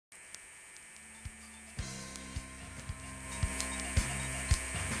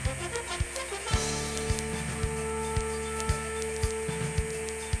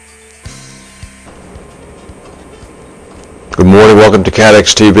Good morning, welcome to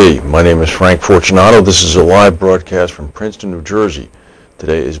CATEX-TV. My name is Frank Fortunato. This is a live broadcast from Princeton, New Jersey.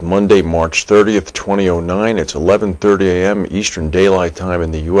 Today is Monday, March 30th, 2009. It's 11:30 a.m. Eastern Daylight Time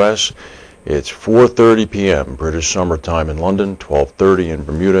in the U.S. It's 4:30 p.m. British Summer Time in London, 12:30 in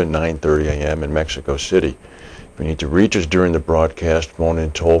Bermuda, 9:30 a.m. in Mexico City. If you need to reach us during the broadcast, phone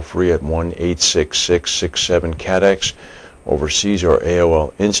in toll-free at 1-866-67-CATEX. Overseas, our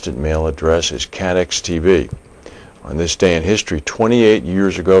AOL instant mail address is CATEX-TV. On this day in history, 28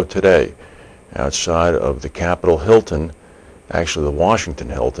 years ago today, outside of the Capitol Hilton, actually the Washington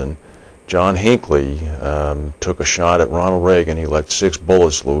Hilton, John Hinckley took a shot at Ronald Reagan. He let 6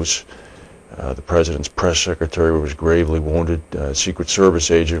 bullets loose. The president's press secretary was gravely wounded. A Secret Service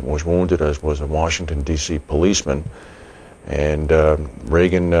agent was wounded, as was a Washington, D.C. policeman. And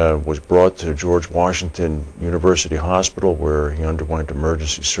Reagan was brought to George Washington University Hospital, where he underwent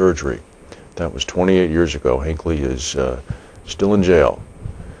emergency surgery. That was 28 years ago. Hinckley is still in jail.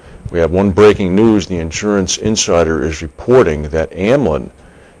 We have one breaking news. The Insurance Insider is reporting that Amlin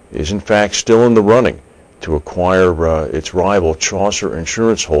is in fact still in the running to acquire its rival Chaucer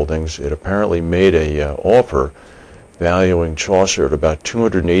Insurance Holdings. It apparently made a offer valuing Chaucer at about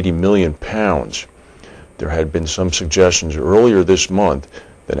 £280 million. There had been some suggestions earlier this month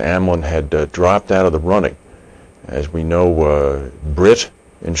that Amlin had dropped out of the running. As we know, Brit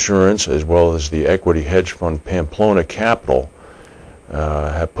Insurance, as well as the equity hedge fund Pamplona Capital,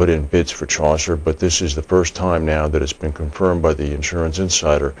 have put in bids for Chaucer, but this is the first time now that it's been confirmed by the Insurance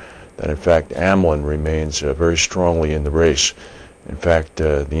Insider that in fact Amlin remains very strongly in the race. In fact,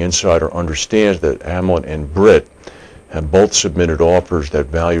 the Insider understands that Amlin and Brit have both submitted offers that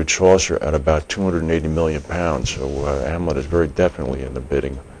value Chaucer at about £280 million, so Amlin is very definitely in the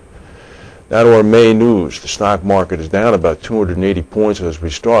bidding. Now to our May news. The stock market is down about 280 points as we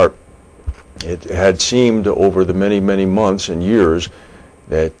start. It had seemed over the many months and years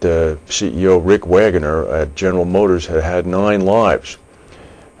that CEO Rick Wagoner at General Motors had 9 lives.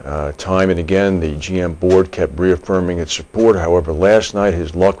 Time and again, the GM board kept reaffirming its support. However, last night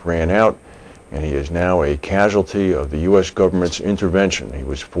his luck ran out, and he is now a casualty of the U.S. government's intervention. He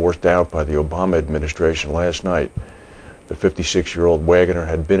was forced out by the Obama administration last night. The 56-year-old Wagoner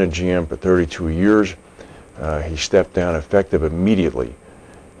had been at GM for 32 years. He stepped down effective immediately.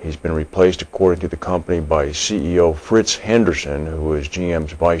 He's been replaced, according to the company, by CEO Fritz Henderson, who is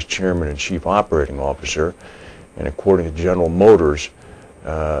GM's vice chairman and chief operating officer. And according to General Motors,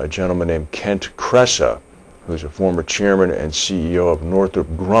 a gentleman named Kent Kresa, who's a former chairman and CEO of Northrop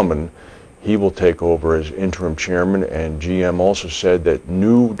Grumman, he will take over as interim chairman. And GM also said that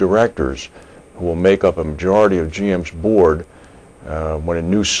new directors who will make up a majority of GM's board when a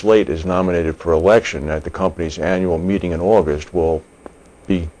new slate is nominated for election at the company's annual meeting in August will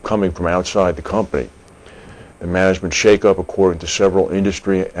be coming from outside the company. The management shakeup, according to several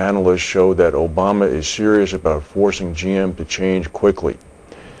industry analysts, showed that Obama is serious about forcing GM to change quickly.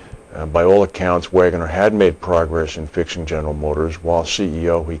 By all accounts, Wagoner had made progress in fixing General Motors. While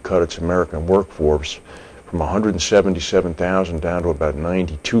CEO, he cut its American workforce from 177,000 down to about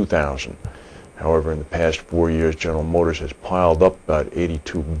 92,000. However, in the past 4 years, General Motors has piled up about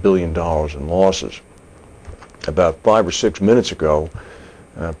 $82 billion in losses. About 5 or 6 minutes ago,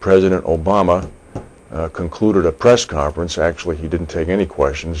 President Obama concluded a press conference. Actually, he didn't take any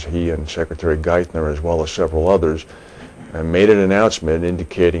questions. He and Secretary Geithner, as well as several others, made an announcement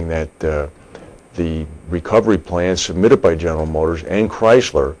indicating that the recovery plans submitted by General Motors and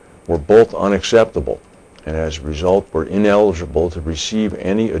Chrysler were both unacceptable, and as a result were ineligible to receive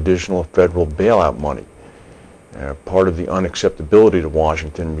any additional federal bailout money. Part of the unacceptability to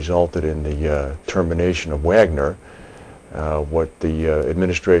Washington resulted in the termination of Wagner. What the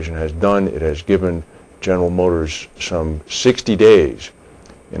administration has done, it has given General Motors some 60 days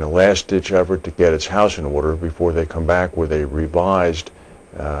in a last-ditch effort to get its house in order before they come back with a revised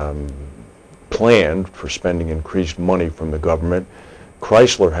plan for spending increased money from the government.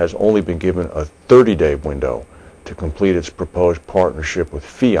 Chrysler has only been given a 30-day window to complete its proposed partnership with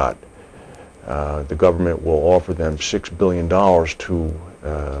Fiat. The government will offer them $6 billion to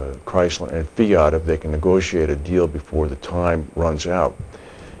Chrysler and Fiat if they can negotiate a deal before the time runs out.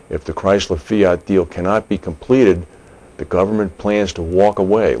 If the Chrysler-Fiat deal cannot be completed, the government plans to walk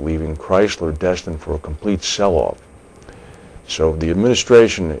away, leaving Chrysler destined for a complete sell-off. So the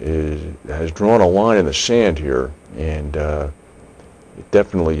administration has drawn a line in the sand here, and it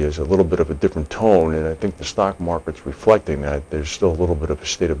definitely is a little bit of a different tone, and I think the stock market's reflecting that. There's still a little bit of a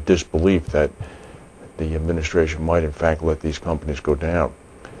state of disbelief that the administration might in fact let these companies go down.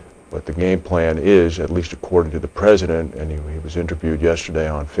 But the game plan is, at least according to the president, and he was interviewed yesterday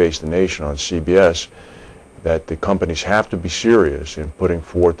on Face the Nation on CBS, that the companies have to be serious in putting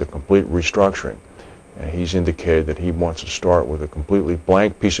forth a complete restructuring. And he's indicated that he wants to start with a completely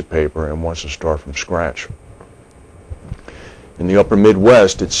blank piece of paper and wants to start from scratch. In the upper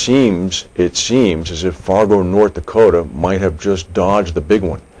Midwest, it seems as if Fargo, North Dakota might have just dodged the big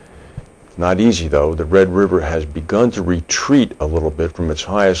one. Not easy, though. The Red River has begun to retreat a little bit from its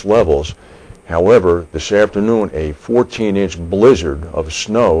highest levels. However, this afternoon, a 14-inch blizzard of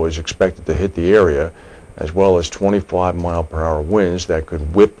snow is expected to hit the area, as well as 25-mile-per-hour winds that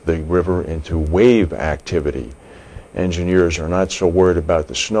could whip the river into wave activity. Engineers are not so worried about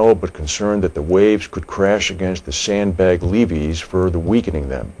the snow, but concerned that the waves could crash against the sandbag levees, further weakening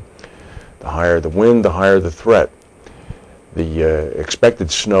them. The higher the wind, the higher the threat. The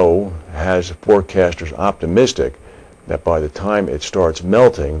expected snow has forecasters optimistic that by the time it starts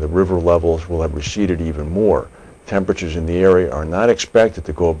melting, the river levels will have receded even more. Temperatures in the area are not expected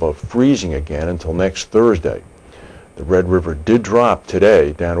to go above freezing again until next Thursday. The Red River did drop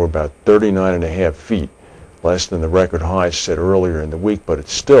today down to about 39.5 feet, less than the record high set earlier in the week, but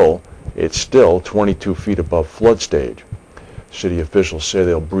it's still 22 feet above flood stage. City officials say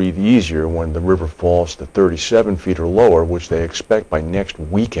they'll breathe easier when the river falls to 37 feet or lower, which they expect by next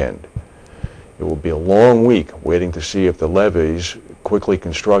weekend. It will be a long week waiting to see if the levees quickly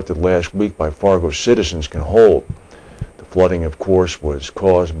constructed last week by Fargo citizens can hold. The flooding, of course, was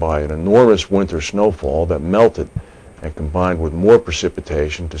caused by an enormous winter snowfall that melted and combined with more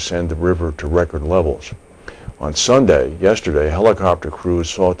precipitation to send the river to record levels. On Sunday, yesterday, helicopter crews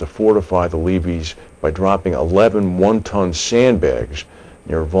sought to fortify the levees by dropping 11 one-ton sandbags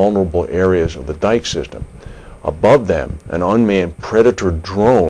near vulnerable areas of the dike system. Above them, an unmanned Predator drone